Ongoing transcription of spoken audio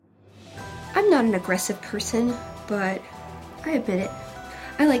I'm not an aggressive person, but I admit it.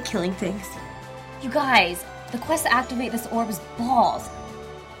 I like killing things. You guys, the quest to activate this orb is balls.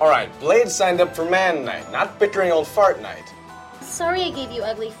 Alright, Blade signed up for Man Night, not bickering old fart night. Sorry I gave you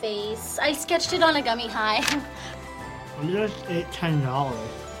ugly face. I sketched it on a gummy high. I just ate $10.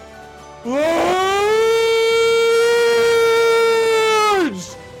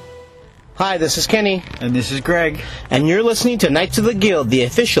 Hi, this is Kenny. And this is Greg. And you're listening to Knights of the Guild, the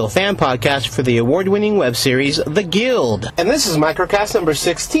official fan podcast for the award-winning web series, The Guild. And this is Microcast number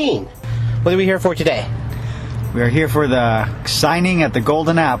 16. What are we here for today? We are here for the signing at the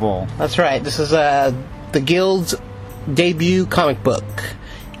Golden Apple. That's right. This is the Guild's debut comic book.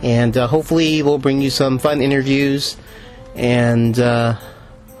 And hopefully we'll bring you some fun interviews and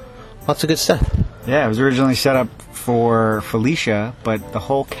lots of good stuff. Yeah, it was originally set up for Felicia, but the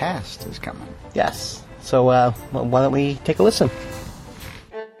whole cast is coming. Yes. So why don't we take a listen?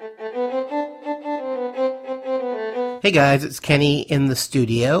 Hey guys, it's Kenny in the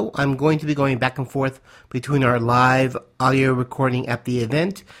studio. I'm going to be going back and forth between our live audio recording at the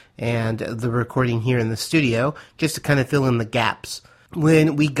event and the recording here in the studio, just to kind of fill in the gaps.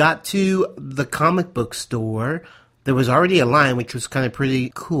 When we got to the comic book store, there was already a line, which was kind of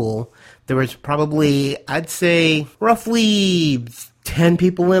pretty cool. There was probably, I'd say, roughly 10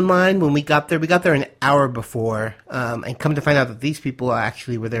 people in line when we got there. We got there an hour before, and come to find out that these people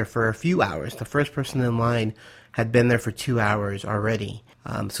actually were there for a few hours. The first person in line had been there for 2 hours already.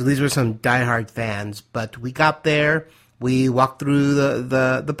 So these were some diehard fans. But we got there, we walked through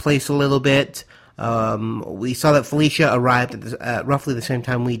the place a little bit. We saw that Felicia arrived at roughly the same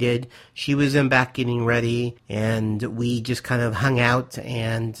time we did. She was in back getting ready, and we just kind of hung out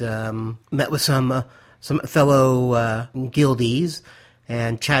and met with some fellow guildies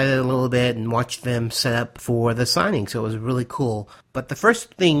and chatted a little bit and watched them set up for the signing. So it was really cool. But the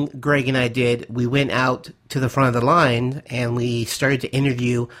first thing Greg and I did, we went out to the front of the line and we started to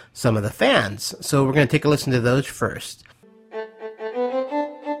interview some of the fans. So we're going to take a listen to those first.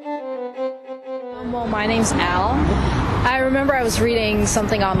 Well, my name's Al. I remember I was reading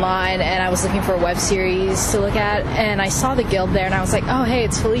something online and I was looking for a web series to look at, and I saw the Guild there and I was like, oh hey,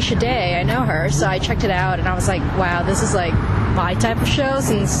 it's Felicia Day, I know her. So I checked it out and I was like, wow, this is like my type of show,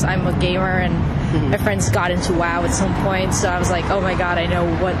 since I'm a gamer and my friends got into WoW at some point. So I was like, oh my god, I know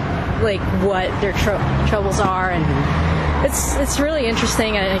what their troubles are, and it's really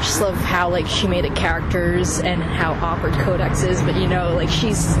interesting, and I just love how she made the characters and how awkward Codex is, but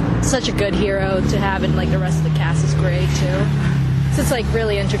she's such a good hero to have, and the rest of the cast is great too. So it's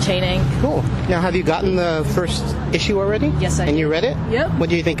really entertaining. Cool. Now, have you gotten the first issue already? Yes, I did. And you read it? Yep. What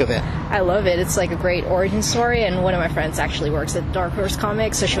do you think of it? I love it. It's a great origin story, and one of my friends actually works at Dark Horse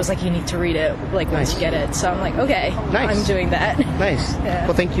Comics, so she was like, you need to read it once you get it. So I'm like, okay, nice. I'm doing that. Nice. Yeah.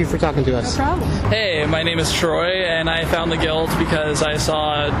 Well, thank you for talking to us. No problem. Hey, my name is Troy, and I found the Guild because I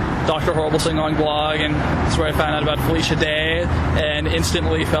saw Dr. Horrible Sing-Along blog, and that's where I found out about Felicia Day, and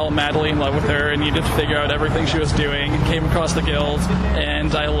instantly fell madly in love with her and needed to figure out everything she was doing. Came across the Guild,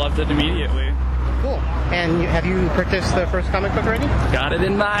 and I loved it immediately. Cool. And have you purchased the first comic book already? Got it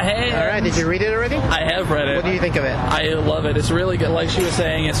in my hand. All right. Did you read it already? I have read it. What do you think of it? I love it. It's really good. Like she was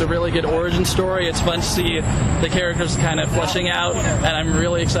saying, it's a really good origin story. It's fun to see the characters kind of fleshing out, and I'm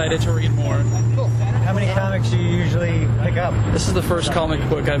really excited to read more. Cool. How many comics do you usually pick up? This is the first comic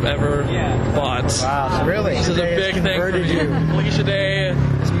book I've ever bought. Wow, so really? This is a big thing for me. Felicia Day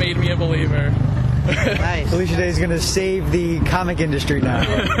has made me a believer. Nice. Felicia Day is going to save the comic industry now.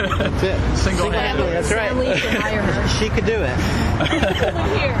 That's it. Single-handedly. That's right. Family should hire her. She could do it.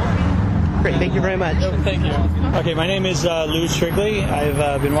 Great. Thank you very much. Thank you. Okay, my name is Lou Strigley.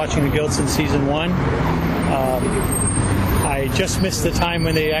 I've been watching the Guild since season 1. I just missed the time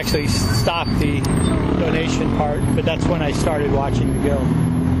when they actually stopped the donation part, but that's when I started watching the Guild.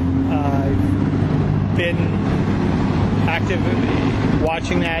 I've been active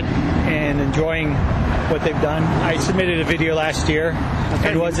watching that and enjoying what they've done. I submitted a video last year.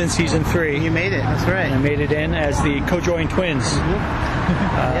 Okay. It was in season 3. You made it. That's right. And I made it in as the co-joined twins.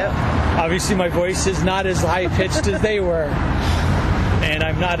 Mm-hmm. Yep. Obviously, my voice is not as high-pitched as they were, and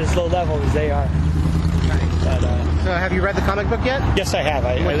I'm not as low-level as they are. But, so have you read the comic book yet? yes, I have.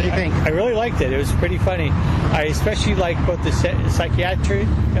 What did you think? I really liked it. It was pretty funny. I especially like both the psychiatric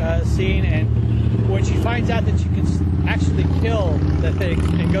scene, and when she finds out that she can actually kill the thing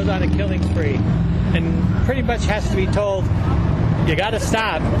and goes on a killing spree, and pretty much has to be told, you got to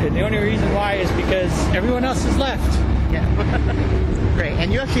stop. And the only reason why is because everyone else is left. Yeah. Great.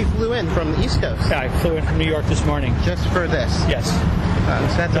 And you actually flew in from the East Coast. Yeah, I flew in from New York this morning. Just for this? Yes. So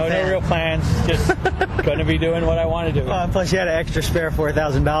that's no real plans. Just going to be doing what I want to do. Plus, you had an extra spare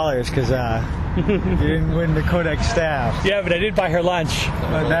 $4,000 because you didn't win the Kodak staff. Yeah, but I did buy her lunch.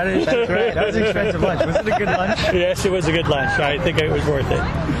 That's right. That was an expensive lunch. Was it a good lunch? Yes, it was a good lunch. I think it was worth it.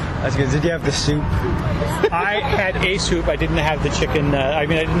 That's good. Did you have the soup? I had a soup. I didn't have the chicken. I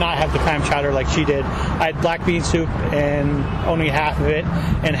did not have the clam chowder like she did. I had black bean soup and only half of it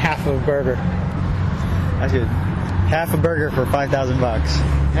and half of a burger. That's good. Half a burger for $5,000.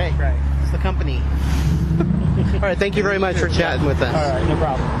 Hey, it's the company. All right, thank you very much for chatting with us. All right, no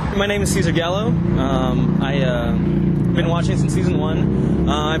problem. My name is Cesar Gallo. I've been watching since season 1.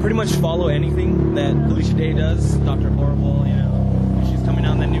 I pretty much follow anything that Felicia Day does. Dr. Horrible, she's coming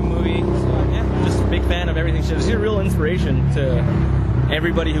out in that new movie. So, yeah, I'm just a big fan of everything she does. She's a real inspiration to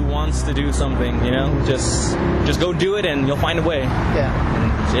everybody who wants to do something, Just go do it and you'll find a way. Yeah.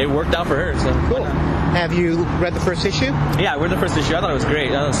 And it worked out for her, so cool. Have you read the first issue? Yeah, I read the first issue. I thought it was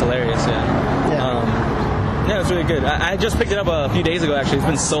great. I thought it was hilarious, yeah, it's really good. I just picked it up a few days ago, actually. It's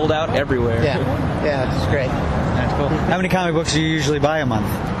been sold out everywhere. Yeah, it's great. That's cool. How many comic books do you usually buy a month?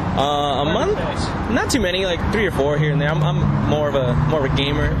 A month? Not too many, like 3 or 4 here and there. I'm more of a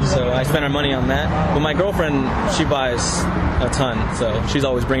gamer, so I spend our money on that. But my girlfriend, she buys a ton, so she's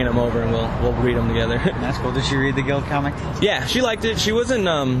always bringing them over, and we'll read them together. That's cool. Did she read the Guild comic? Yeah, she liked it. She wasn't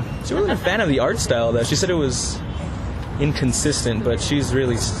a fan of the art style, though. She said it was inconsistent, but she's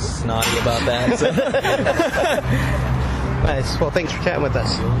really snotty about that. So. Nice. Well, thanks for chatting with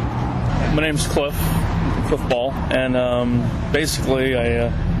us. My name's Cliff Ball, and basically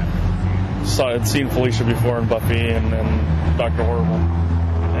I'd seen Felicia before in Buffy and Dr. Horrible,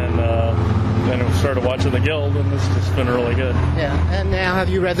 and then I started watching the Guild, and it's just been really good. Yeah. And now, have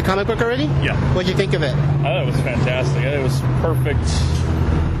you read the comic book already? Yeah. What'd you think of it? I thought it was fantastic. It was perfect.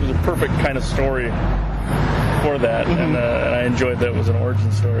 It was a perfect kind of story for that, and I enjoyed that it was an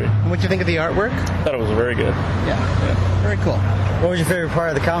origin story. What'd you think of the artwork? I thought it was very good. Yeah. Very cool. What was your favorite part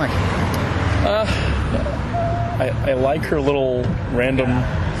of the comic? I like her little random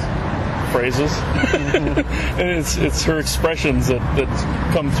phrases. And it's her expressions that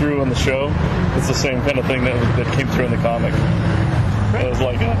come through on the show. It's the same kind of thing that came through in the comic. It was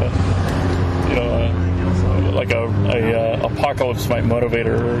like a apocalypse might motivate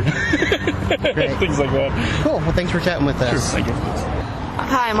her, or things like that. Cool. Well, thanks for chatting with us. Sure, thank you.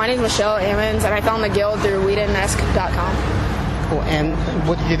 Hi, my name is Michelle Ammons, and I found the Guild through Whedonesque.com. Cool. And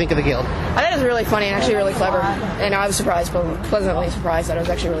what did you think of the Guild? I thought it was really funny and actually really clever, and I was pleasantly surprised that it was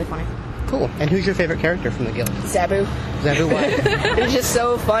actually really funny. Cool. And who's your favorite character from the Guild? Zabu. Zabu what? He's just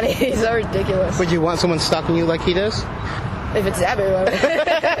so funny. He's so ridiculous. Would you want someone stalking you like he does? If it's Zabu.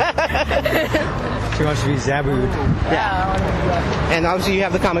 She wants to be Zabu. Yeah. And obviously you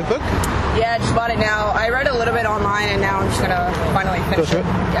have the comic book? Yeah, I just bought it now. I read a little bit online, and now I'm just going to finally finish it.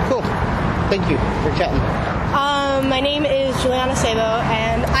 Yeah. Cool. Thank you for chatting. My name is Juliana Sabo,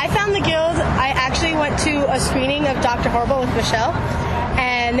 and I found the Guild. I actually went to a screening of Dr. Horrible with Michelle,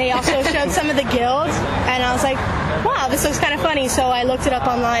 and they also showed some of the Guild, and I was like, wow, this looks kind of funny, so I looked it up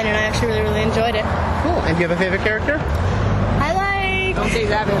online, and I actually really, really enjoyed it. Cool. And do you have a favorite character? Don't say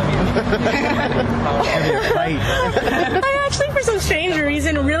Zabu. I actually, for some strange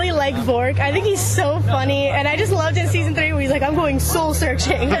reason, really like Vork. I think he's so funny, and I just loved in season 3 where he's like, I'm going soul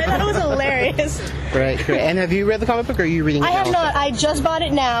searching. I thought it was hilarious. Great. And have you read the comic book, or are you reading it I have not. I just bought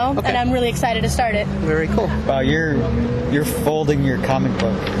it now, and I'm really excited to start it. Very cool. Wow, you're folding your comic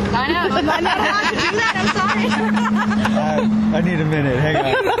book. I know. I'm not allowed to do that. I'm sorry. I need a minute. Hang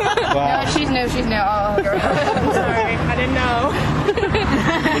on. Wow. No, she's new. Oh, girl. I'm sorry. I didn't know.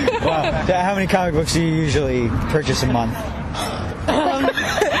 Wow. So how many comic books do you usually purchase a month?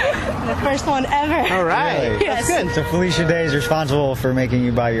 The first one ever. All right. Really? Yes. That's good. So Felicia Day is responsible for making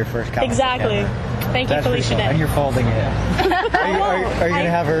you buy your first comic Exactly. book ever. Thank you, That's Felicia pretty cool. Day. And you're folding it. Are you going to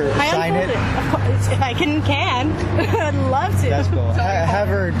have her sign it? Of course, if I can. I'd love to. That's cool. Have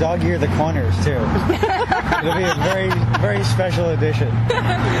her dog ear the corners, too. It'll be a very, very special edition.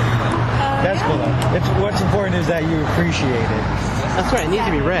 That's cool, though. What's important is that you appreciate it. That's right. It needs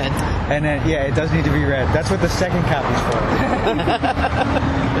to be read. And then, yeah, it does need to be read. That's what the second copy's for.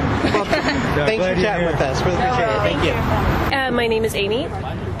 Well, thanks for chatting with us. Really appreciate it. Thank you. My name is Amy.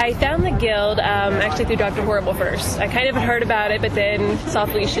 I found the Guild actually through Dr. Horrible first. I kind of had heard about it, but then saw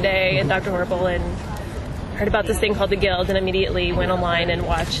Felicia Day and Dr. Horrible and heard about this thing called the Guild, and immediately went online and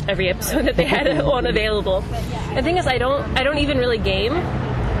watched every episode that they had on available. The thing is, I don't even really game,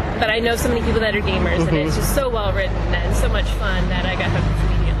 but I know so many people that are gamers, and it's just so well written and so much fun that I got hooked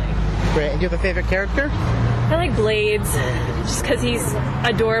immediately. Great. And do you have a favorite character? I like Blades, just because he's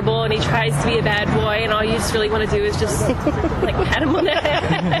adorable and he tries to be a bad boy, and all you just really want to do is just like pat him on the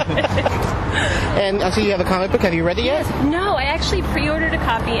head. And I see you have a comic book. Have you read it yet? No, I actually pre-ordered a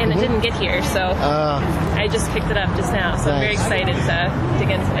copy and it didn't get here, so I just picked it up just now. So I'm very excited to dig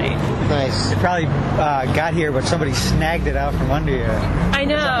in tonight. Nice. It probably got here, but somebody snagged it out from under you. I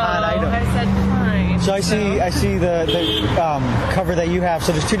know. It's a hot item. I said fine. So I see the cover that you have.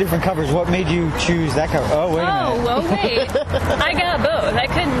 So there's two different covers. What made you choose that cover? Oh, wait a minute. Oh, well, wait. I got both. I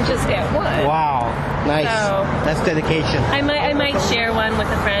couldn't just get one. Wow. Nice. So, that's dedication. I might share one with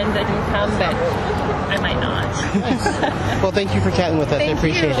a friend that didn't come, but I might not. Well, thank you for chatting with us. Thank I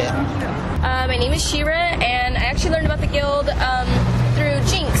appreciate you. it. My name is Shira, and I actually learned about the Guild through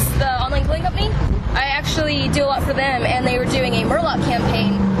Jinx, the online clothing company. I actually do a lot for them, and they were doing a Murloc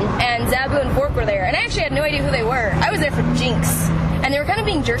campaign, and Zabu and Vork were there, and I actually had no idea who they were. I was there for Jinx, and they were kind of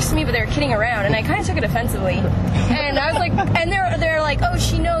being jerks to me, but they were kidding around, and I kind of took it offensively. And I was like, and they're like, oh,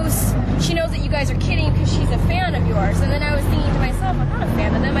 she knows that you guys are kidding because she's a fan of yours. And then I was thinking to myself, I'm not a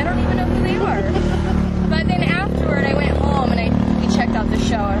fan of them. I don't even know who they are. But then afterward, I went home and we checked out the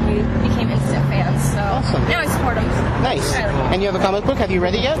show and we became instant fans. So awesome. Now I support them. Nice. And you have a comic book? Have you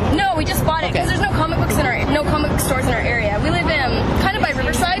read it yet? No, we just bought it because there's no comic book stores in our area. We live kind of by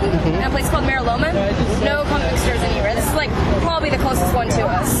Riverside in a place called Mariloma. No comic book stores anywhere. This is like probably the closest one to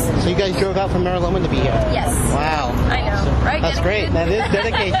us. So you guys drove out from Mariloma to be here? Yes. Wow. I know, right? That's great. That is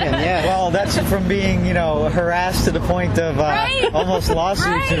dedication. Yeah. Well, that's from being, harassed to the point of almost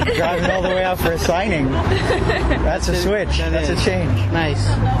lawsuits to driving all the way out for a signing. That's a switch. That's a change. Nice.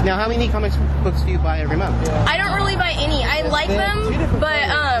 Now, how many comic books do you buy every month? I don't really buy any. I like them, but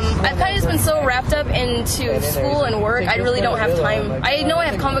I've kind of just been so wrapped up into school and work, I really don't have time. I know I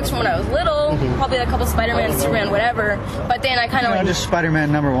have comics from when I was little, probably a couple Spider-Man, Superman, whatever, but then I kind of just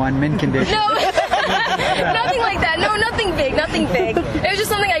Spider-Man #1, mint condition. No, nothing like that. No, nothing big. It was just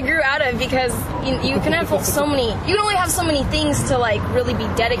something I grew out of because you can have so many, you can only have so many things to like really be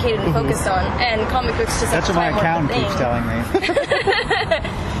dedicated and focused on, and comic books just That's what my accountant keeps telling me.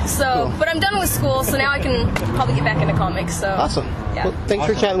 So, but I'm done with school, so now I can probably get back into comics. So awesome. Yeah. Well, thanks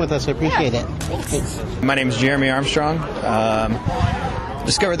for chatting with us. I appreciate it. Thanks. My name is Jeremy Armstrong.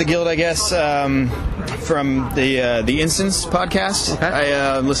 Discovered the Guild, I guess, from the Instance podcast. Okay.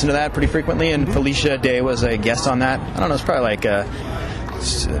 I listen to that pretty frequently, and Felicia Day was a guest on that. I don't know, it's probably like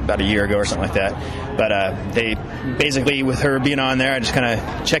about a year ago or something like that. But they basically, with her being on there, I just kind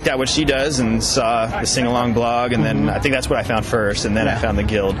of checked out what she does and saw the sing-along blog, and then I think that's what I found first, and then I found the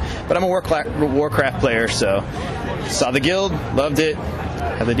Guild. But I'm a Warcraft player, so saw the Guild, loved it,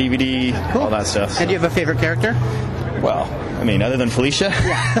 had the DVD, all that stuff. So. And do you have a favorite character? Well, I mean, other than Felicia?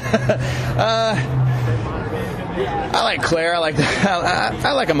 I like Claire. I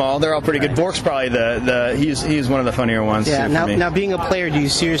like them all. They're all pretty good. Vork's probably he's one of the funnier ones. Yeah. Too, for me. Now, being a player, do you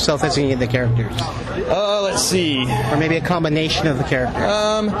see yourself as any of the characters? Let's see. Or maybe a combination of the characters.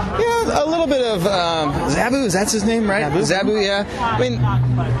 Yeah, a little bit of Zabu. That's his name, right? Zabu. Yeah. I mean,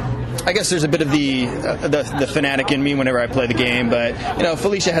 I guess there's a bit of the fanatic in me whenever I play the game, but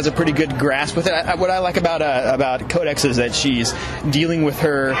Felicia has a pretty good grasp with it. What I like about Codex is that she's dealing with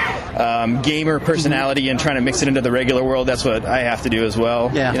her gamer personality and trying to mix it into the regular world. That's what I have to do as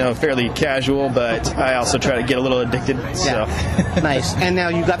well. Yeah. Fairly casual, but I also try to get a little addicted. So. Nice. And now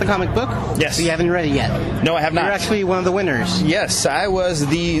you got the comic book? Yes. But you haven't read it yet? No, I have not. You're actually one of the winners. Yes, I was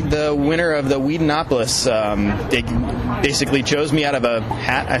the winner of the Whedonopolis. They basically chose me out of a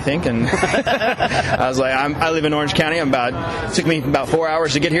hat, I think. And I was like, I live in Orange County. It took me about 4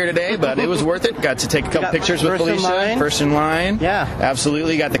 hours to get here today, but it was worth it. Got to take a couple pictures with Felicia. First in line. Yeah.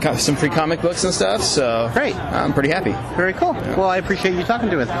 Absolutely. Got some free comic books and stuff. So great. I'm pretty happy. Very cool. Yeah. Well, I appreciate you talking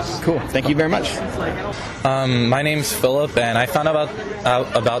to us. Cool. Thank you very much. My name's Philip, and I found out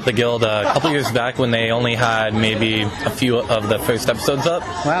about the Guild a couple years back when they only had maybe a few of the first episodes up.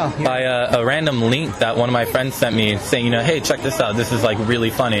 Wow. By a random link that one of my friends sent me saying, hey, check this out. This is like really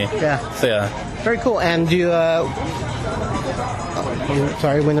funny. Yeah. So yeah. Very cool. And do you,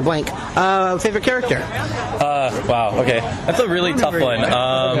 went a blank. Favorite character? Wow. Okay. That's a really tough one.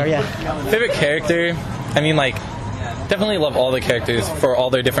 Favorite character? I mean, like, definitely love all the characters for all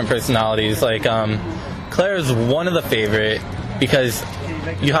their different personalities. Like, Claire is one of the favorite because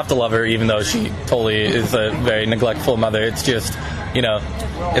you have to love her even though she totally is a very neglectful mother. It's just,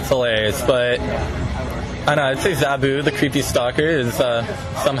 it's hilarious. But I don't know, I'd say Zabu, the creepy stalker, is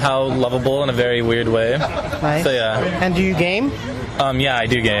somehow lovable in a very weird way. Nice. So yeah. And do you game? Yeah, I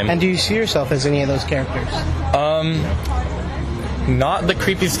do game. And do you see yourself as any of those characters? Not the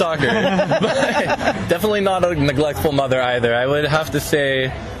creepy stalker, but definitely not a neglectful mother either. I would have to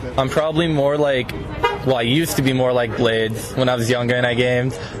say I'm probably more like I used to be more like Blades when I was younger in I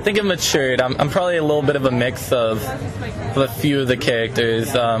games. I think I've matured. I'm probably a little bit of a mix of a few of the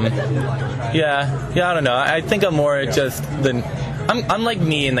characters. Yeah, I don't know. I think I'm more just I'm like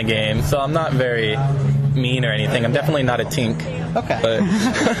me in the game, so I'm not very mean or anything. I'm definitely not a tink. Okay. But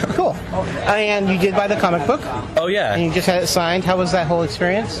cool. And you did buy the comic book? Oh, yeah. And you just had it signed. How was that whole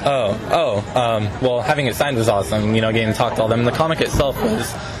experience? Well, having it signed was awesome. Getting to talk to all them. The comic itself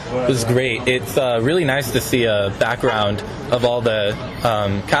was great. It's really nice to see a background of all the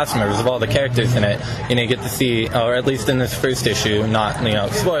cast members, of all the characters in it. You get to see, or at least in this first issue, not,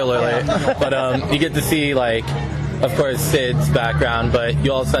 spoiler alert, but you get to see, like, of course, Sid's background, but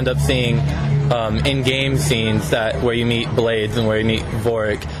you also end up seeing in-game scenes where you meet Blades and where you meet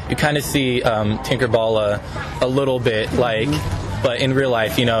Vorik. You kind of see Tinkerbell a little bit, but in real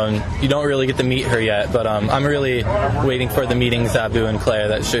life, you don't really get to meet her yet. But I'm really waiting for the meeting Zabu and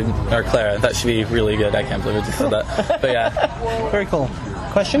Clara. Clara. That should be really good. I can't believe I just said that. But yeah, very cool.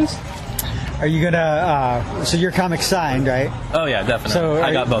 Questions? Are you gonna? So your comic's signed, right? Oh yeah, definitely. So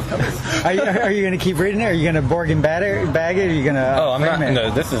I got both covers. Are you gonna keep reading it? Are you gonna Borg and bag it? Or are you gonna? Oh, I'm not.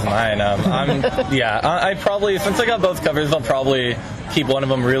 No, this is mine. I probably, since I got both covers, I'll probably keep one of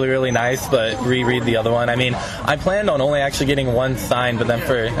them really, really nice, but reread the other one. I mean, I planned on only actually getting one signed, but then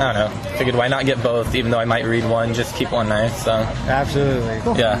I don't know, figured why not get both? Even though I might read one, just keep one nice. So absolutely.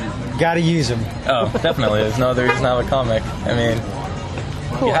 Cool. Yeah. Got to use them. Oh, definitely. There's no other reason to have a comic. I mean.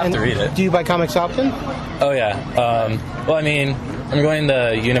 Cool. You have to read it. Do you buy comics often? Oh, yeah. Well, I mean, I'm going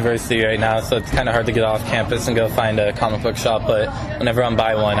to university right now, so it's kind of hard to get off campus and go find a comic book shop, but whenever I'm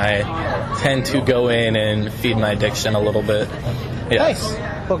by one, I tend to go in and feed my addiction a little bit. Yeah. Nice.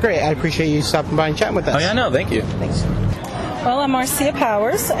 Well, great. I appreciate you stopping by and chatting with us. Oh, yeah, no, thank you. Thanks. Well, I'm Marcia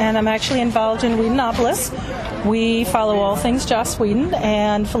Powers, and I'm actually involved in Whedonopolis. We follow all things Joss Whedon,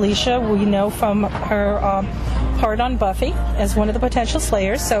 and Felicia we know from her part on Buffy as one of the potential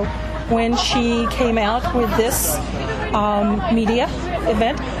Slayers. So when she came out with this media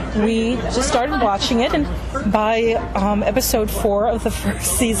event, we just started watching it, and by episode 4 of the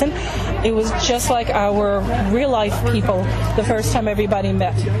first season, it was just like our real-life people the first time everybody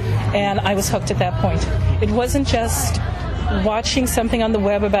met, and I was hooked at that point. It wasn't just watching something on the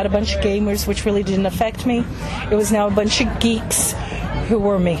web about a bunch of gamers, which really didn't affect me. It was now a bunch of geeks who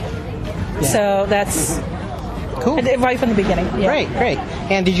were me. Yeah. So that's cool. Right from the beginning. Yeah. Great.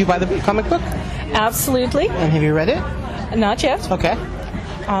 And did you buy the comic book? Absolutely. And have you read it? Not yet. Okay.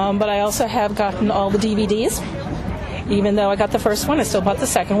 But I also have gotten all the DVDs. Even though I got the first one, I still bought the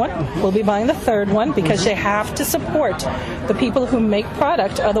second one. We'll be buying the third one because they have to support the people who make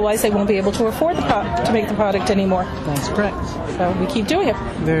product. Otherwise, they won't be able to afford to make the product anymore. That's correct. So we keep doing it.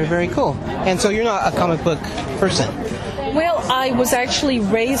 Very, very cool. And so you're not a comic book person? Well, I was actually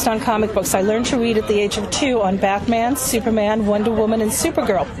raised on comic books. I learned to read at the age of 2 on Batman, Superman, Wonder Woman, and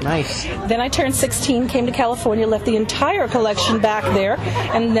Supergirl. Nice. Then I turned 16, came to California, left the entire collection back there,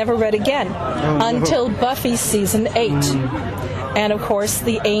 and never read again until Buffy season 8. And, of course,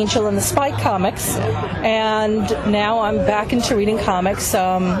 the Angel and the Spike comics. And now I'm back into reading comics.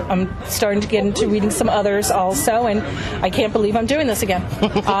 I'm starting to get into reading some others also, and I can't believe I'm doing this again.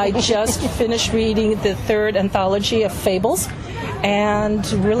 I just finished reading the 3rd anthology of Fables and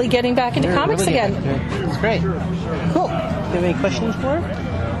really getting back into comics again. That's great. Cool. Do you have any questions for her?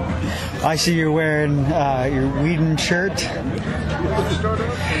 I see you're wearing your Whedon shirt.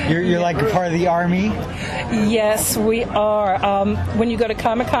 You're like a part of the army. Yes, we are. When you go to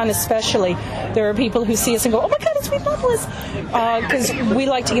Comic-Con especially, there are people who see us and go, oh my God, it's Whedonopolis! Because we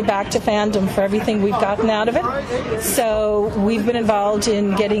like to give back to fandom for everything we've gotten out of it. So we've been involved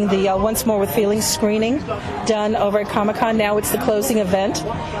in getting the Once More with Feelings screening done over at Comic-Con. Now it's the closing event.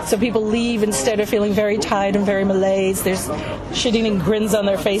 So people leave instead of feeling very tired and very malaise. There's shit-eating grins on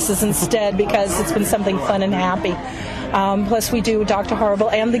their faces instead because it's been something fun and happy. Plus we do Dr. Horrible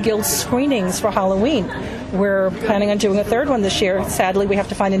and the Guild screenings for Halloween. We're planning on doing a 3rd one this year. Sadly, we have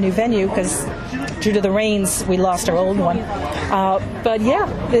to find a new venue because due to the rains, we lost our old one. But yeah,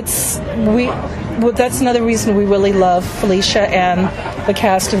 that's another reason we really love Felicia and the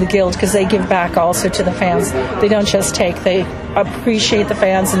cast of the Guild, because they give back also to the fans. They don't just take, they appreciate the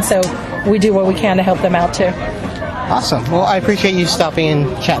fans, and so we do what we can to help them out too. Awesome. Well, I appreciate you stopping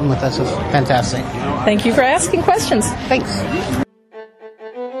and chatting with us. It was fantastic. Thank you for asking questions. Thanks.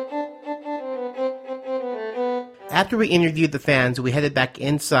 After we interviewed the fans, we headed back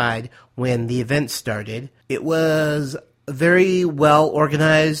inside when the event started. It was very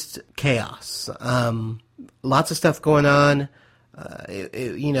well-organized chaos. Lots of stuff going on.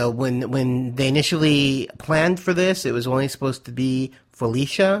 When they initially planned for this, it was only supposed to be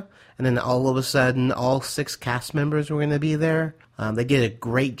Felicia, and then all of a sudden, all 6 cast members were going to be there. They did a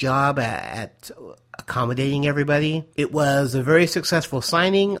great job at accommodating everybody. It was a very successful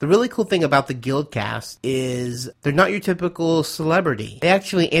signing. The really cool thing about the Guild cast is they're not your typical celebrity. They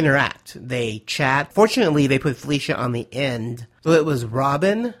actually interact. They chat. Fortunately, they put Felicia on the end. So it was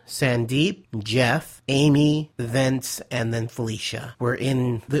Robin, Sandeep, Jeff, Amy, Vince, and then Felicia were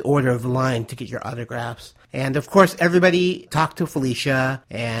in the order of the line to get your autographs. And of course, everybody talked to Felicia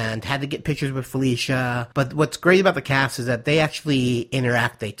and had to get pictures with Felicia. But what's great about the cast is that they actually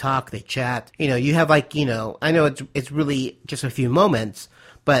interact, they talk, they chat. You know, you have I know it's really just a few moments,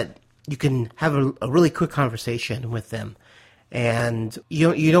 but you can have a really quick conversation with them. And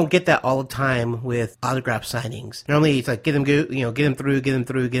you don't get that all the time with autograph signings. Normally it's like get them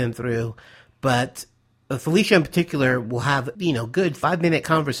through. But Felicia in particular will have, good 5-minute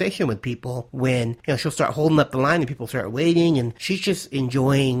conversation with people when, she'll start holding up the line and people start waiting, and she's just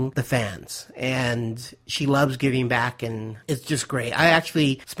enjoying the fans. And she loves giving back, and it's just great. I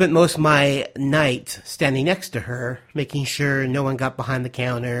actually spent most of my night standing next to her, making sure no one got behind the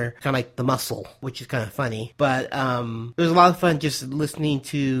counter, kind of like the muscle, which is kind of funny. But it was a lot of fun just listening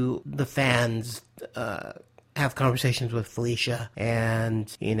to the fans have conversations with Felicia,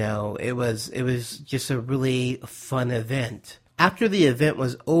 and it was just a really fun event. After the event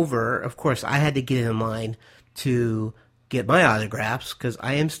was over, of course, I had to get in line to get my autographs because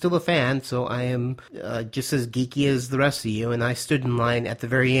I am still a fan, so I am just as geeky as the rest of you, and I stood in line at the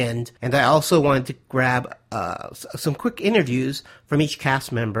very end. And I also wanted to grab some quick interviews from each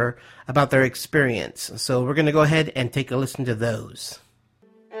cast member about their experience. So we're going to go ahead and take a listen to those.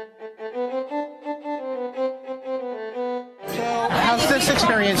 How's this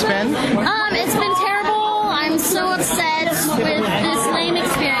experience been? It's been terrible. I'm so upset with this lame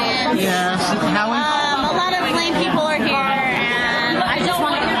experience. Yes. A lot of lame people are here, and I just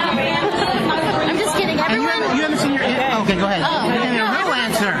want to. I'm just kidding. Everyone. You haven't seen your. Okay, go ahead. Oh. Give me a real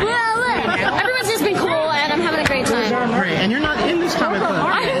answer. Well, look. Everyone's just been cool, and I'm having a great time. Great. And you're not in this comic book.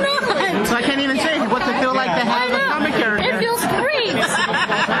 I'm not. So I can't even say what's it feel like to have a comic character. It feels great.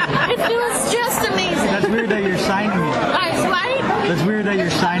 It feels just amazing. That's weird that you're signing me. Right? That's weird that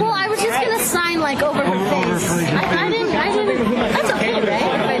you're signing. Well, I was just gonna sign over her face. I didn't. That's okay, right?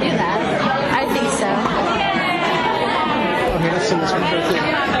 If I do that, I think so. Okay, let's send this one first. You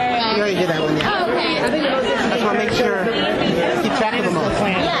already did that one, yeah. Oh, okay. I just want to make sure keep track of them all.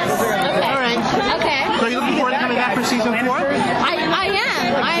 Yes. Okay. All right. Okay. So are you looking forward to coming back for season 4? I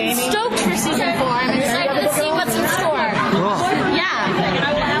am. I'm stoked for season 4. I'm excited to see what's in store. Cool. Yeah.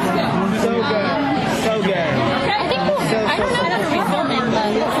 So good. I don't know when we're filming,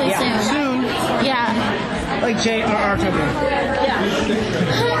 but hopefully soon. Yeah. Like J.R.R. Tolkien. Yeah.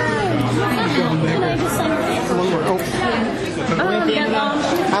 Can I just sign your face? One more.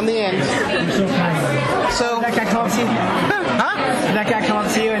 On the end. So that guy come up to you? Huh? Did that guy come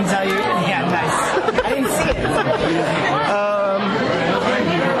up to you and tell you? Yeah, nice. I didn't see it.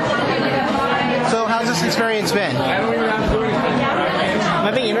 So how's this experience been? Am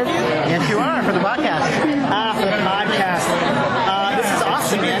I being interviewed? Yes, you are, for the podcast. For the podcast. This is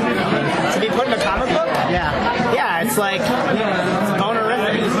awesome, man. To be put in a comic book? Yeah. Yeah, it's like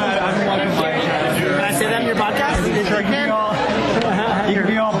bonerific. Can I say that in your podcast? You sure can. You can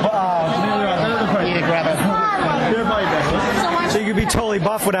be all you need to grab it. So you could be totally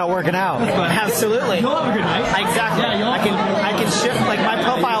buff without working out. Absolutely. You'll have a good night. Exactly. Yeah, I can shift, like my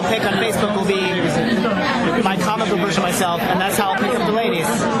profile pic on Facebook will be my comic book version of myself, and that's how I'll pick up the ladies.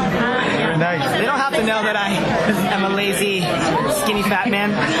 Nice. They don't have to know that I am a lazy, skinny fat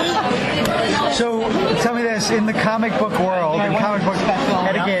man. So tell me this, in the comic book world, in comic book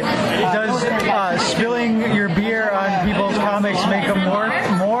etiquette, does spilling your beer on people's comics make them more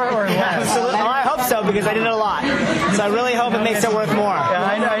or less? Absolutely. Oh, I hope so, because I did it a lot. So I really hope it makes it worth more.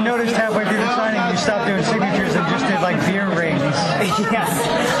 Yeah, I noticed halfway through the signing you stopped doing signatures and just did like beer rings. Yes.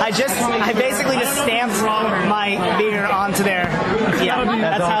 I basically just stamped my beer onto there. Yeah,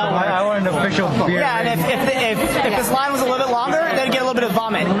 that's awesome. how it works. I want an official beer Yeah, ring. and if this line was a little bit longer, then I'd get a little bit of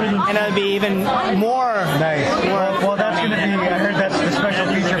vomit, and it would be even more. Nice. Well, that's going to be, I heard that's the special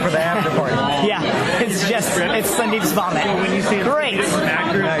feature for the after party. Yeah, it's Sandeep's vomit. Great. Nice.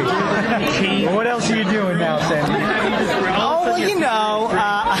 Well, what else are you doing now, Sandy? Oh, well,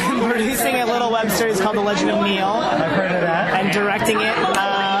 I'm producing a little web series called The Legend of Neil. I've heard of that. And directing it.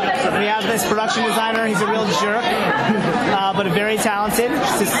 We have this production designer. He's a real jerk, but very talented.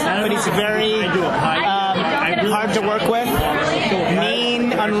 But he's very hard to work with.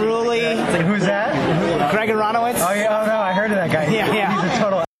 Mean, unruly. Who's that? Greg Aronowitz. Oh, yeah, no, I heard of that guy. Yeah. He's a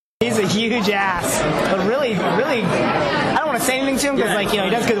total... He's a huge ass, but really, I don't want to say anything to him because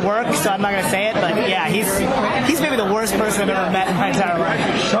does good work, so I'm not going to say it, but yeah, he's maybe the worst person I've ever met in my entire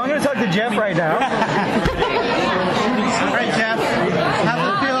life. So I'm going to talk to Jeff right now. All right, Jeff, how's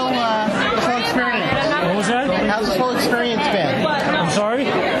it feel, this whole experience? What was that? How's this whole experience been? I'm sorry?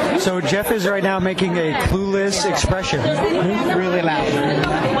 So Jeff is right now making a clueless expression. Really loud.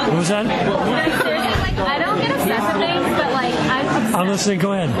 What was that? I don't get obsessed with things, but like I'm listening.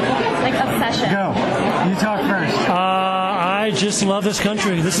 Go ahead. Like obsession. Go. You talk first. I just love this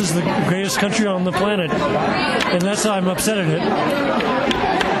country. This is the greatest country on the planet. Unless I'm upset at it.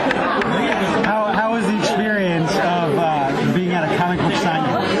 How was the experience of being at a comic book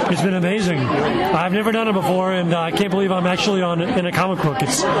signing? It's been amazing. I've never done it before, and I can't believe I'm actually in a comic book.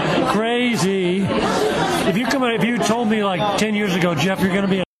 It's crazy. If you told me like 10 years ago, Jeff, you're going to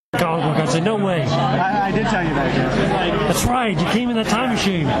be in a comic book, I'd say, no way. I did tell you that, Jeff. That's right. You came in that time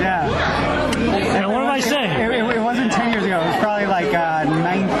machine. Yeah. And what did I say? It wasn't 10 years ago. It was probably like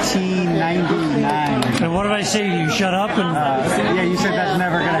 1999. And what did I say to you? Shut up? And yeah, you said that's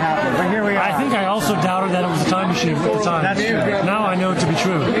never going to happen. But here we are. I think I also doubted that it was a time machine at the time. That's true. Now I know it to be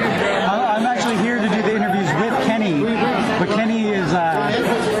true. I'm actually here to do the interviews with Kenny, but Kenny is...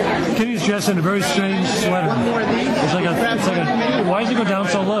 Kenny's dressed in a very strange sweater. It's like a. Why does it go down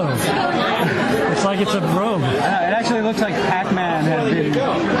so low? It's like it's a robe. It actually looks like Pac-Man has been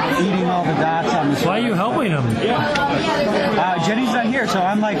eating all the dots on the sweater. Why are you helping him? Jenny's not here, so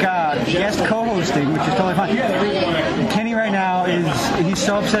I'm like guest co-hosting, which is totally fine. Kenny right now he's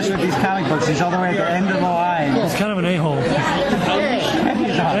so obsessed with these comic books. He's all the way at the end of the line. He's kind of an a-hole.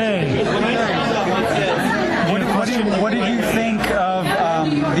 Hey. What did you think of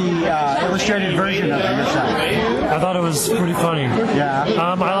the illustrated version of your site? I thought it was pretty funny. Yeah.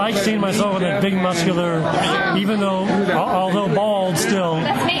 I like seeing myself with that big muscular, even though, although bald still,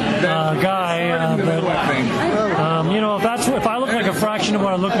 guy. But if I look like a fraction of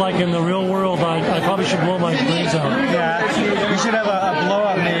what I look like in the real world, I probably should blow my brains out. Yeah. You should have a blow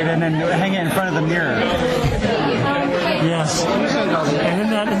up made and then hang it in front of the mirror. Yes.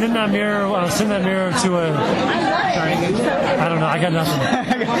 And then that mirror, send that mirror to a... I don't know. I got nothing.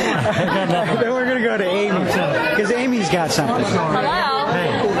 Then we're going to go to Amy, because Amy's got something. Hello.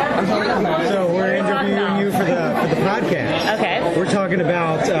 Hey. So we're interviewing you for the podcast. Okay. We're talking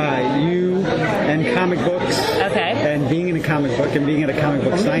about you and comic books. Okay. And being in a comic book and being at a comic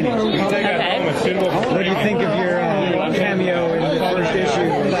book signing. Okay. What do you think of your cameo in the first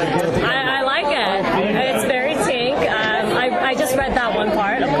issue? I like it. It's very tink. I just read that one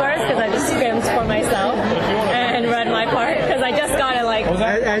part, of course, because I just skimmed for myself and read my part because I just got it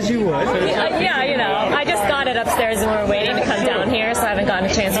as you would. Yeah, I just got it upstairs and we're waiting to come down here, so I haven't gotten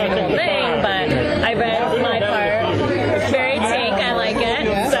a chance to read the whole thing, but I read my part. It's very tink. I like it.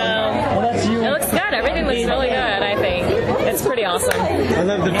 So it looks good. Everything looks really good, I think. It's pretty awesome. I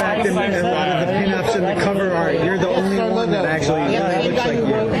love the fact that a lot of the pinups and the cover art, you're the only one that actually looks like you.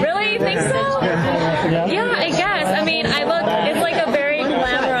 Really? You think so? Yeah, I guess. I mean, it's like a very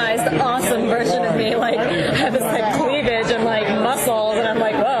glamorized, awesome version of me. Like, I have this like cleavage and like muscles, and I'm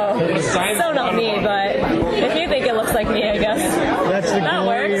like, whoa. So not me, but if you think it looks like me, I guess. That's the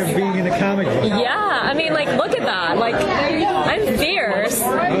glory of being in a comic book. Yeah, I mean, like, look at that. Like, I'm fierce.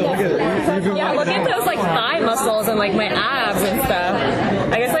 Yeah, look at those like thigh muscles and like my abs and stuff.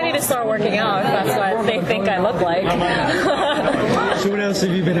 I guess I need to start working out if that's what they think I look like. So what else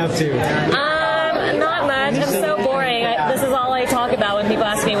have you been up to? Not much. I'm so boring. This is all I talk about when people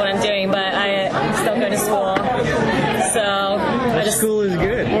ask me what I'm doing, but I'm still going to school. So school is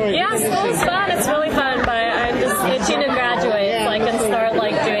good. Yeah, school is fun. It's really fun, but I'm just itching to graduate so I can start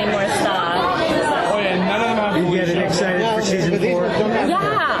like doing more stuff. You getting excited for season 4?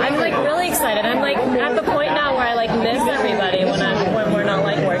 Yeah, I'm like really excited. I'm like at the point now where I like miss everybody when we're not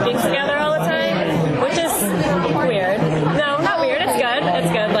like working together all the time, which is weird. No, not weird. It's good.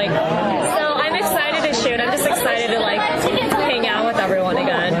 It's good. Like, so I'm excited to shoot. I'm just excited to like hang out with everyone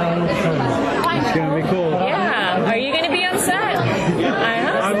again. It's gonna be cool. Yeah. Are you gonna be on set?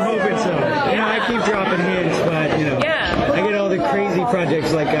 I'm hoping so. I keep dropping hints, but I get all the crazy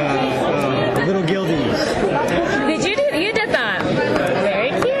projects like Little Gildies. You did that? Very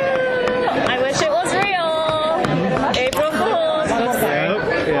cute. I wish it was real. April Fool's.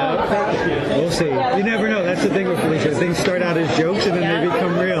 Yep. We'll see. You never know. That's the thing with Felicia. Things start out as jokes and then they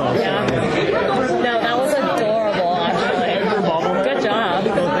become real. Yeah. No, that was adorable, actually. Good job.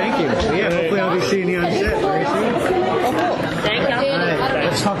 Well, thank you. Yeah, hopefully I'll be seeing you on set very soon. Thank you. All right,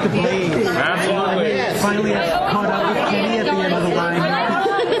 let's talk to Blaze. Absolutely. Finally caught up with Kenny at the end of the line.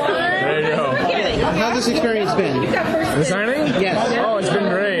 There you go. How's this experience been? The signing? Yes. Oh, it's been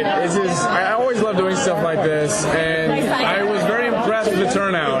great. I always love doing stuff like this, and I was very impressed with the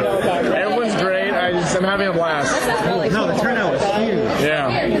turnout. turnout. Everyone's great. I'm having a blast. No, the turnout was huge. Yeah.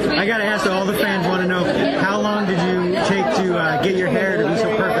 I got to ask all the fans want to know, how long did you take to get your hair to be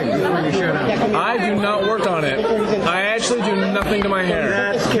so perfect before you showed up? I do not work on it. I actually do nothing to my hair.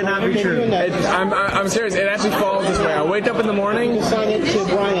 That cannot be true. I'm serious. It actually falls this way. I wake up in the morning.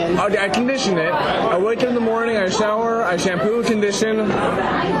 I condition it. I wake up in the morning. I shower. I shampoo, condition.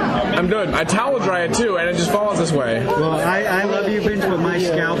 I'm good. I towel dry it too, and it just falls this way. Well, I love you, Vince, but my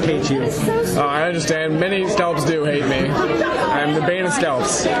scalp hates you. I understand. Many scalps do hate me. I'm the bane of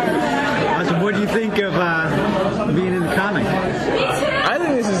scalps. What do you think of being in the comic? I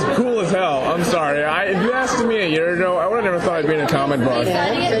think this is cool as hell. I'm sorry. If you asked me a year ago, I would have never thought I'd be in a comic book.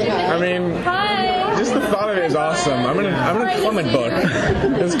 I mean, just the thought of it is awesome. I'm in a comic book.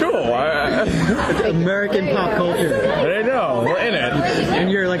 It's cool. It's American pop culture. There you go. We're in it. And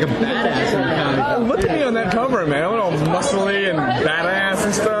you're like a badass in the comic book. Look at me on that cover, man. I'm all muscly and badass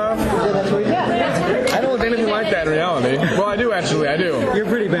and stuff. I don't look anything like that in reality. Well, I do actually. I do. You're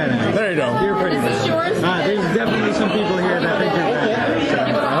pretty badass. There you go. You're pretty badass. There's definitely some people here that think you're badass.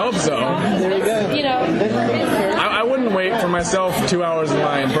 I hope so. I wouldn't wait for myself 2 hours in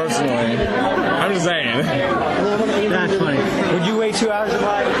line, personally. I'm just saying. That's funny. Would you wait 2 hours in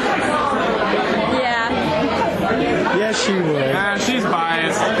line? Yeah. Yes, she would. She's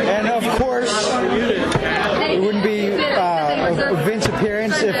biased. And of course, it wouldn't be a Vince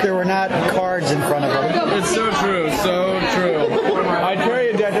appearance if there were not cards in front of him. It's so true, so true. I carry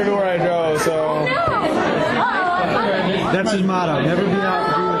a deck everywhere I go, so... That's his motto. Never be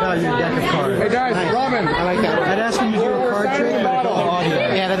without your deck of cards. Hey guys, nice. Ramen. I like that. I'd ask him to do a card trick, but it's all audio.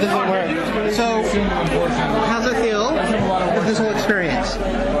 Yeah, that doesn't work. So, how's it feel with this whole experience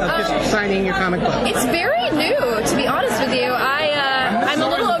of just signing your comic book? It's very new, to be honest with you. I'm a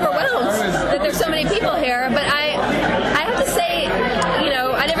little overwhelmed that there's so many people here, but I have to say,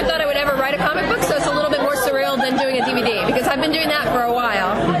 I never thought I would ever write a comic book, so it's a little bit more surreal than doing a DVD, because I've been doing that for a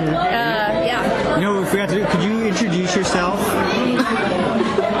while. Yeah. We forgot to do, could you introduce yourself?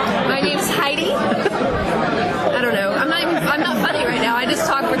 My name's Heidi. I don't know. I'm not funny right now. I just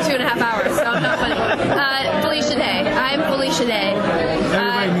talked for 2.5 hours, so I'm not funny. Felicia Day. I'm Felicia Day.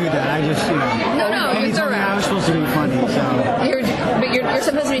 Everybody knew that. I just, No, you're thorough. I was supposed to be funny, so. You're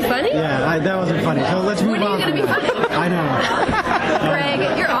supposed to be funny? Yeah, that wasn't funny. So let's move on. When are you going to be funny? I know.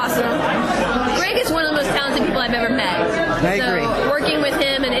 Greg, you're awesome. Greg is one of the most talented people I've ever met. I agree. So working with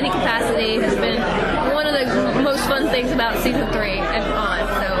him in any capacity has been one of the most fun things about season 3 and on.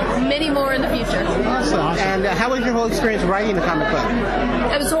 So many more in the future. Awesome. And how was your whole experience writing the comic book?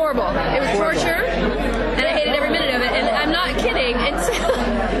 It was horrible. It was torture, and I hated every minute of it. And I'm not kidding.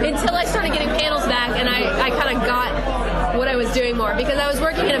 Until I started getting panels back, and I kind of got what I was doing more, because I was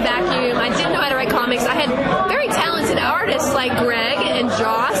working in a vacuum. I didn't know how to write comics. I had very talented artists like Greg and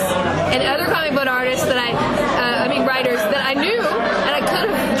Joss and other comic book artists that writers that I knew, and I could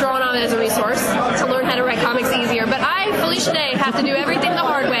have drawn on as a resource to learn how to write comics easier. But I, Felicia Day, have to do everything the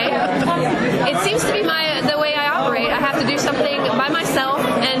hard way. It seems to be the way I operate. I have to do something by myself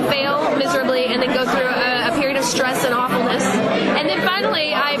and fail miserably, and then go through a period of stress and awfulness, and then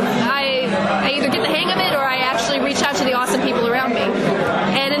finally I either get the hang of it or I actually reach out to the awesome people around me.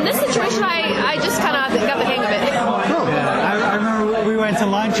 And in this situation, I just kind of got the hang of it. Cool. Yeah, I remember we went to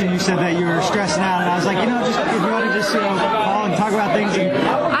lunch and you said that you were stressing out, and I was like, just if you want to just call and talk about things, and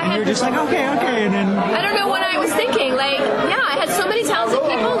you were just like, okay, and then I don't know what I was thinking. I had so many talented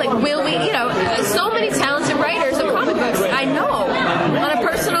people, so many talented writers of comic books I know on a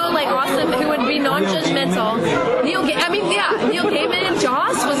personal, awesome, who would be non-judgmental. Neil Gaiman and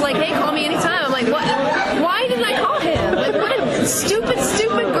Joss was like, hey, call me anytime. I'm like, what? Why didn't I call him? What a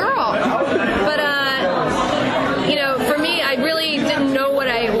stupid girl. But for me, I really didn't know what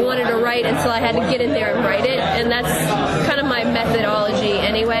I wanted to write until I had to get in there and write it, and that's kind of my methodology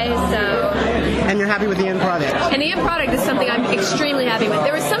anyway. So. And you're happy with the end product? And the end product is something I'm extremely happy with.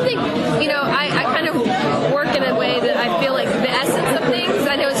 There was something, I kind of work in a way that I feel like the essence of things.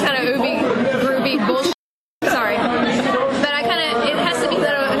 I know it's kind of groovy bullshit. Sorry, but it has to be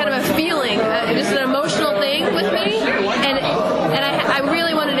kind of a feeling, just an emotional thing with me, and I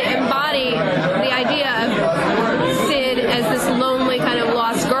really wanted to embody the idea of Sid as this lonely kind of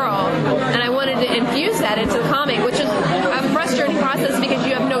lost girl, and I wanted to infuse that into the comic, which is a frustrating process because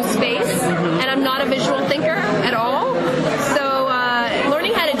you have no space, and I'm not a visual thinker at all. So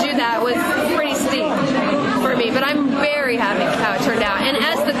learning how to do that was pretty steep for me, but I'm very happy with how it turned out. And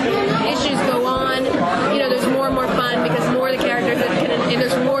as the issues go on, there's more and more fun because more of the characters and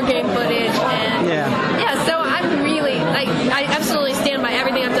there's more game footage, and so I'm really I absolutely stand by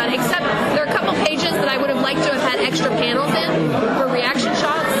everything I've done, except there are a couple pages that I would have liked to have had extra panels in for reaction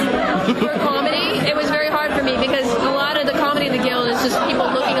shots.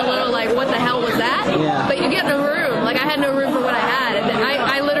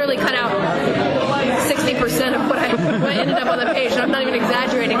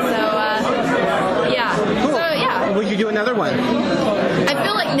 another one. I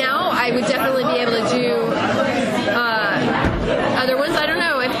feel like now I would definitely be able to do other ones. I don't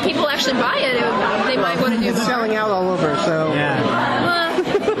know. If people actually buy it, they might want to do more. It's selling out all over, so...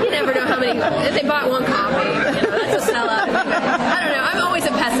 You never know how many... If they bought one copy, that's a sellout. I don't know. I'm always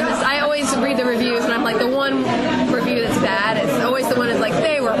a pessimist. I always read the reviews, and I'm like, the one review that's bad is always the one that's like,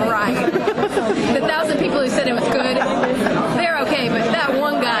 they were right. The 1,000 people who said it was good, they're okay, but that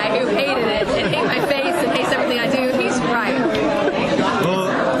one guy who hated it and hates my face and hates everything I do, he's right.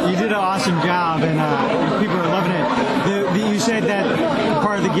 Well, you did an awesome job, and people are loving it. You said that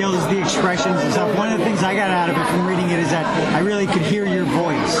part of the guild is the expressions and stuff. One of the things I got out of it from reading it is that I really could hear your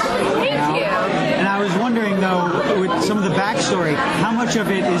voice. Thank you. And I was wondering, though, with some of the backstory, how much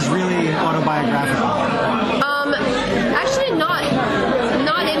of it is really autobiographical? Actually,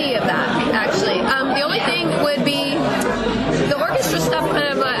 not any of that, actually. The only thing would be the orchestra stuff. Kind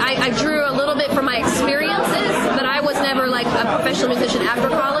of, I drew a little bit from my experiences, but I was never like a professional musician after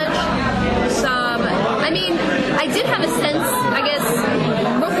college. So, I mean, I did have a sense, I guess,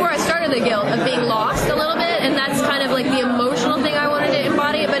 before I started the guild, of being lost a little bit, and that's kind of like the emotional thing I wanted to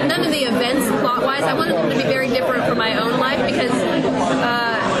embody. But none of the events, plot-wise, I wanted them to be very different from my own life because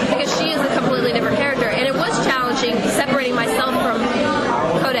she is a completely different character, and it was challenging separating myself from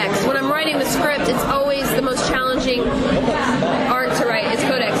Codex. When I'm writing the script, it's always the most challenging art to write. It's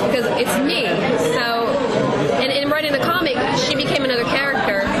Codex because it's me. So, and in writing the comic, she became another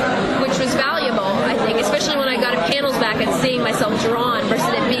character, which was valuable, I think, especially when I got panels back and seeing myself drawn versus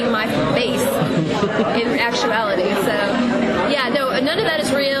it being my face in actuality. So, yeah, no, none of that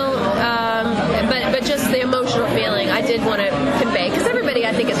is real, but just the emotional feeling I did want to convey, because everybody,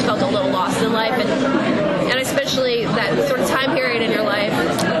 I think, has felt a little lost in life, and especially that sort of time period in your life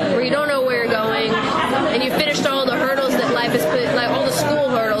where you don't know where you're going, and you finished all the hurdles that life has put, like all the school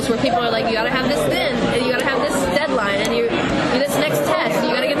hurdles where people are like, you got to have this then, and you got to have this deadline, and you this next test, and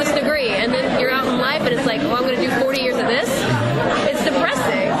you got to get this degree, and then you're out in life, and it's like, well, I'm going to do 40 years of this. It's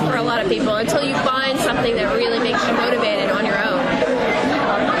depressing for a lot of people until you find something that really makes you motivated on your own.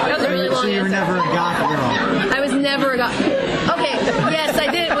 That was a really long So you were answer. never a goth girl? I was never a goth. Okay, yes, I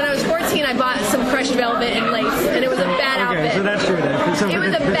did. When I was 14, I bought some crushed velvet and lace, and it was a bad outfit. Okay, so that's true then. So it for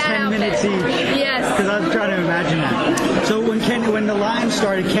was the, a the bad 10 minutes outfit. each. Yes. Because I was trying to imagine that. So when the line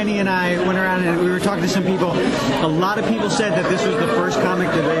started, Kenny and I went around and we were talking to some people. A lot of people said that this was the first comic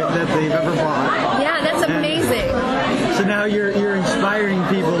that they've ever bought. Yeah, that's amazing. So now you're inspiring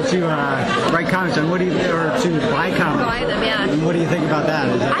people to write comics, and or to buy comics. Buy them, yeah. And what do you think about that?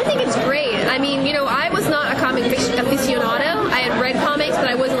 I think it's great. I mean, I was not a comic aficionado. I had read comics, but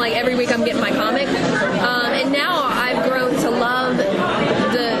I wasn't like every week I'm getting my comic. And now I've grown to love the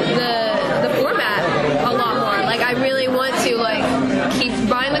format a lot more. Like I really want to keep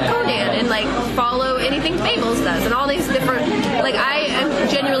buying the Conan and follow anything Fables does and all these different. I am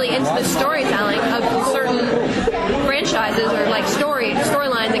genuinely into the storytelling of certain franchises or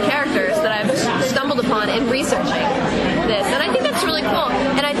storylines and characters that I've stumbled upon in researching this, and I think that's really cool.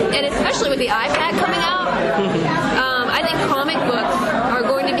 And especially with the iPad coming out, I think comic books are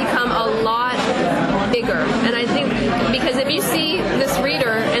going to become a lot bigger. And I think because if you see this reader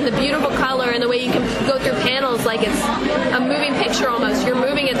and the beautiful color and the way you can go through panels like it's a moving picture almost, you're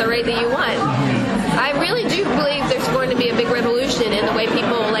moving at the rate that you want. I really do believe there's going to be a big revolution in the way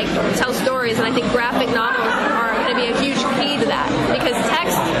people tell stories, and I think graphic novels are going to be a huge key to that, because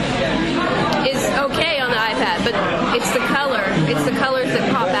text is okay on the iPad, but it's the colors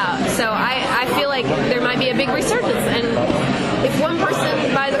that pop out. So I feel like there might be a big resurgence, and if one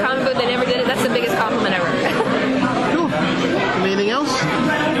person buys a comic book that never did it, that's the biggest compliment ever. Cool. Anything else?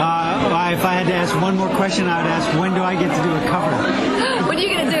 If I had to ask one more question, I would ask, when do I get to do a cover? When are you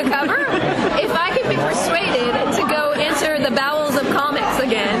going to do a cover? If I can be persuaded to go enter the bowels of comics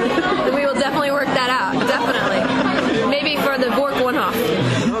again, then we will definitely work that out. Definitely. Maybe for the Vork one-off.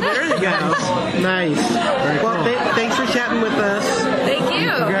 Oh, there you go. Nice. Well, thanks for chatting with us. Thank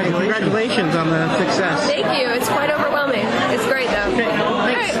you. Congratulations on the success. Thank you. It's quite overwhelming. It's great, though. Okay, thanks. All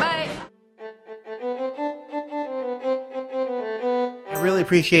right, bye. I really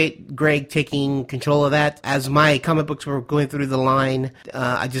appreciate Greg taking control of that. As my comic books were going through the line,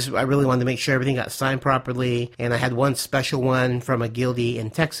 I really wanted to make sure everything got signed properly. And I had one special one from a guildie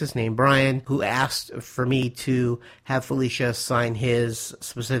in Texas named Brian, who asked for me to have Felicia sign his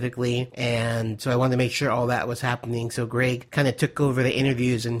specifically. And so I wanted to make sure all that was happening. So Greg kind of took over the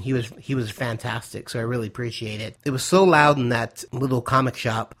interviews, and he was fantastic. So I really appreciate it. It was so loud in that little comic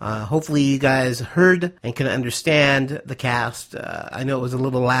shop. Hopefully you guys heard and can understand the cast. I know it was a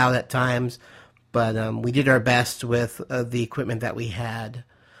little loud at times, but we did our best with the equipment that we had.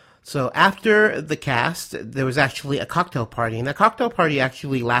 So after the cast, there was actually a cocktail party, and that cocktail party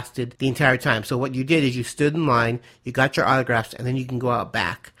actually lasted the entire time. So what you did is you stood in line, you got your autographs, and then you can go out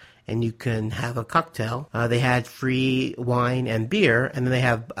back and you can have a cocktail. They had free wine and beer, and then they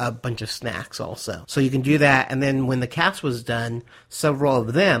have a bunch of snacks also. So you can do that, and then when the cast was done, several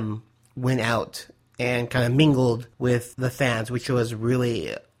of them went out and kind of mingled with the fans, which was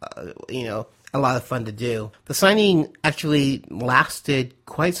really, a lot of fun to do. The signing actually lasted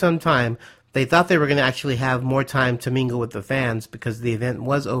quite some time. They thought they were going to actually have more time to mingle with the fans because the event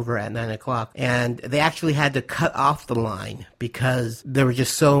was over at 9 o'clock. And they actually had to cut off the line because there were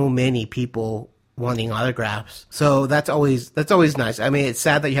just so many people wanting autographs. So that's always nice. I mean, it's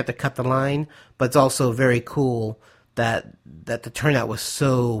sad that you have to cut the line, but it's also very cool that the turnout was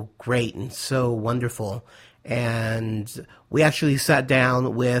so great and so wonderful. And we actually sat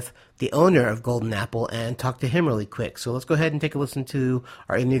down with the owner of Golden Apple and talked to him really quick. So let's go ahead and take a listen to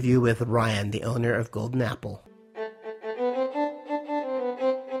our interview with Ryan, the owner of Golden Apple.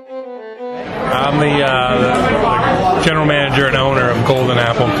 I'm the general manager and owner of Golden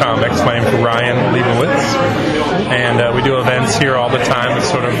Apple Comics. My name's Ryan Leibowitz, and we do events here all the time. It's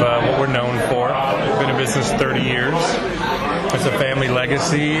sort of what we're known for. We've been in business 30 years. It's a family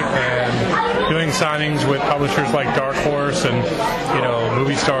legacy, and doing signings with publishers like Dark Horse and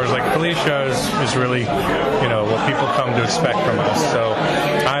movie stars like Felicia is really what people come to expect from us. So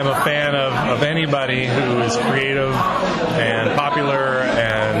I'm a fan of anybody who is creative and popular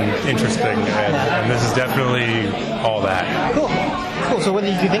and interesting, and this is definitely all that. Cool. So what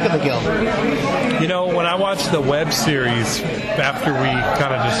did you think of the Guild? When I watched the web series after we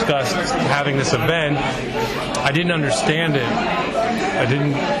kind of discussed having this event, I didn't understand it. I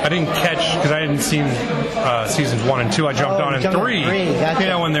didn't catch, because I hadn't seen seasons 1 and 2. I jumped on in 3.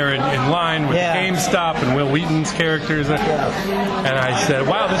 Gotcha. When they're in line with GameStop and Will Wheaton's characters, and I said,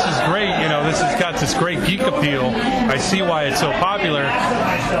 "Wow, this is great! This has got this great geek appeal. I see why it's so popular."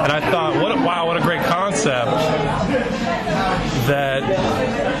 And I thought, what a great concept that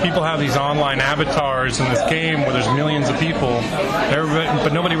people have these online avatars in this game where there's millions of people,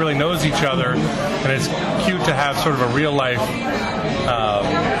 but nobody really knows each other, and it's cute to have sort of a real life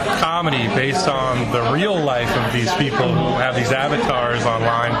comedy based on the real life of these people who have these avatars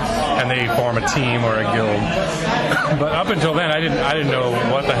online, and they form a team or a guild. But up until then, I didn't know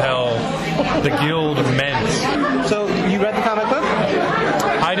what the hell the guild meant. So you read the comic book?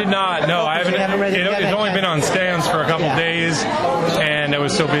 I did not. No, I haven't. It's only been on stands for a couple days, and I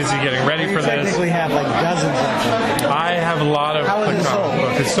was so busy getting ready for this. You technically have like dozens of them. I have a lot of the comic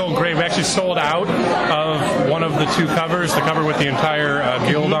book. It's sold great. We actually sold out of one of the 2 covers, the cover with the entire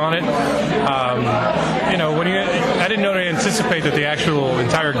guild on it. I didn't know to anticipate that the actual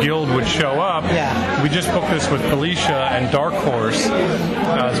entire guild would show up. We just booked this with Felicia and Dark Horse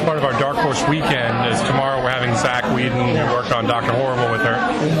as part of our Dark Horse weekend. As tomorrow we're having Zach Whedon, who worked on Dr. Horrible with her.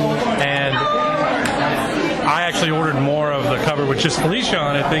 And I actually ordered more of the cover with just Felicia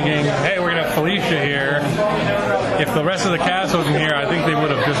on it, thinking, hey, we're going to have Felicia here. If the rest of the cast wasn't here, I think they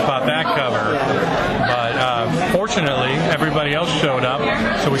would have just bought that cover. But fortunately, everybody else showed up,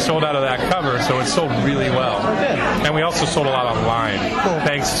 so we sold out of that cover, so it sold really well. And we also sold a lot online,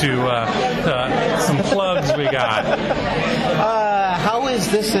 thanks to some plugs we got. How is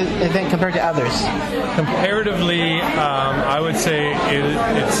this event compared to others? Comparatively, I would say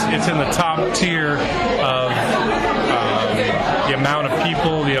it's in the top tier of the amount of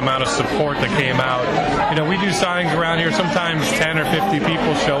people, the amount of support that came out. We do signings around here. Sometimes 10 or 50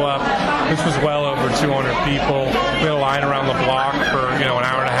 people show up. This was well over 200 people. We had a line around the block for an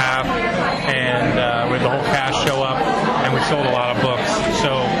hour and a half, and we had the whole cast show up, and we sold a lot of books.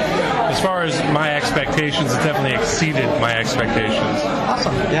 So as far as my expectations, it definitely exceeded my expectations.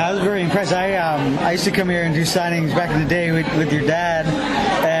 Awesome. Yeah, I was very impressed. I used to come here and do signings back in the day with your dad,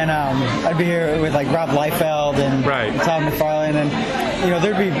 and I'd be here with like Rob Liefeld and Todd McFarlane, and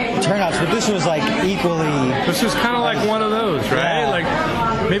there'd be turnouts, but this was like equally. This was kind of like one of those, right?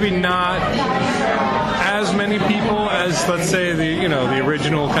 Like maybe not as many people as, let's say, the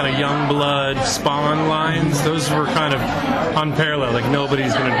original kind of Youngblood Spawn lines. Those were kind of unparalleled. Like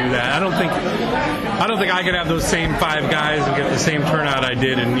nobody's going to do that. I don't think I could have those same 5 guys and get the same turnout I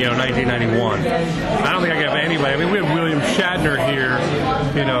did in 1991. I don't think I could have anybody. I mean, we had William Shatner here,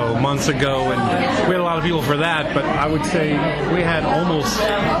 months ago, and we had a lot of people for that. But I would say we had almost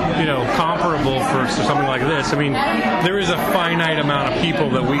comparable for something like this. I mean, there is a finite amount of people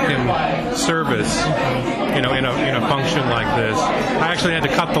that we can service, in a function like this. I actually had to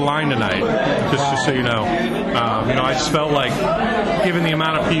cut the line tonight, just so you know. I just felt like, given the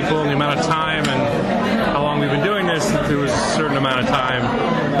amount of people and the amount of time and how long we've been doing this, there was a certain amount of time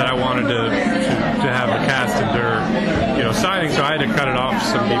that I wanted to have the cast endure, signing, so I had to cut it off to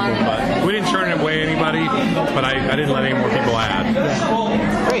some people. But we didn't turn away anybody, but I didn't let any more people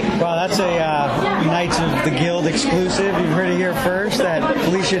add. Great. Well, that's a Knights of the Guild exclusive. You've heard it here first that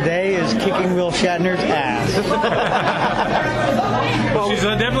Felicia Day is kicking Will Shatner's ass. She's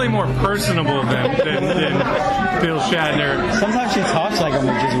definitely more personable than Bill Shatner. Sometimes she talks like him,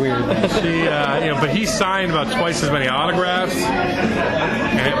 which is weird. But he signed about twice as many autographs,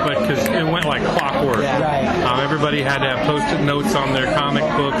 but because it went like clockwork. Everybody had to have post-it notes on their comic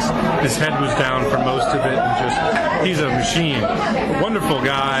books. His head was down for most of it, and he's a machine. Wonderful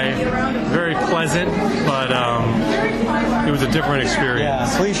guy, very pleasant, but it was a different experience. Yeah,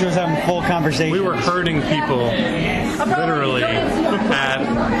 Felicia was having full conversation. We were herding people, literally,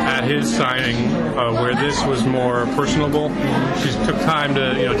 at his signing, where this was more personable. She took time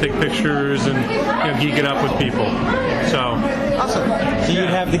to take pictures and geek it up with people. So awesome. So you'd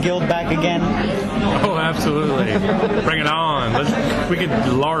have the Guild back again? Oh, absolutely. Bring it on. We could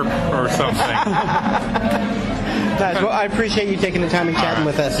LARP or something. Nice. Well, I appreciate you taking the time and chatting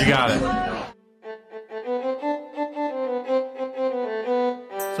with us. You got it.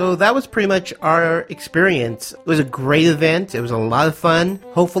 So that was pretty much our experience. It was a great event. It was a lot of fun.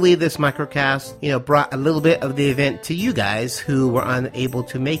 Hopefully this microcast, brought a little bit of the event to you guys who were unable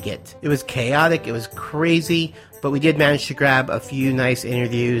to make it. It was chaotic. It was crazy, but we did manage to grab a few nice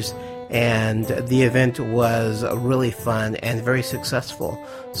interviews, and the event was really fun and very successful.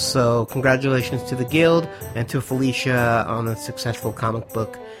 So congratulations to the Guild and to Felicia on a successful comic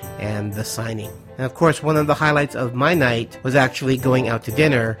book and the signing. And of course, one of the highlights of my night was actually going out to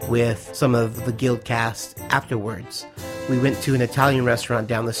dinner with some of the Guild cast afterwards. We went to an Italian restaurant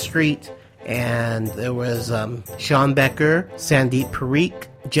down the street, and there was Sean Becker, Sandeep Parikh,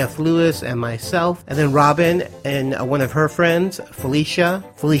 Jeff Lewis, and myself, and then Robin and one of her friends,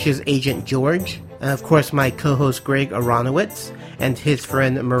 Felicia's agent George, and of course my co-host Greg Aronowitz and his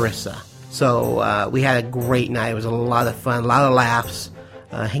friend Marissa. So we had a great night. It was a lot of fun, a lot of laughs.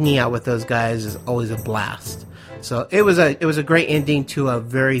 Hanging out with those guys is always a blast. So it was a great ending to a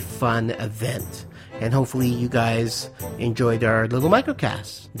very fun event. And hopefully you guys enjoyed our little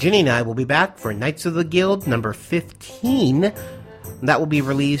microcast. Jenny and I will be back for Knights of the Guild number 15. That will be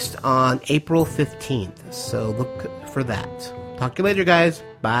released on April 15th. So look for that. Talk to you later, guys.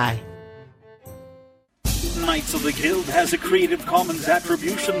 Bye. Knights of the Guild has a Creative Commons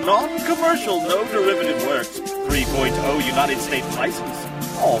Attribution, non-commercial, no derivative works, 3.0 United States license.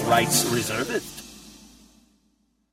 All rights reserved.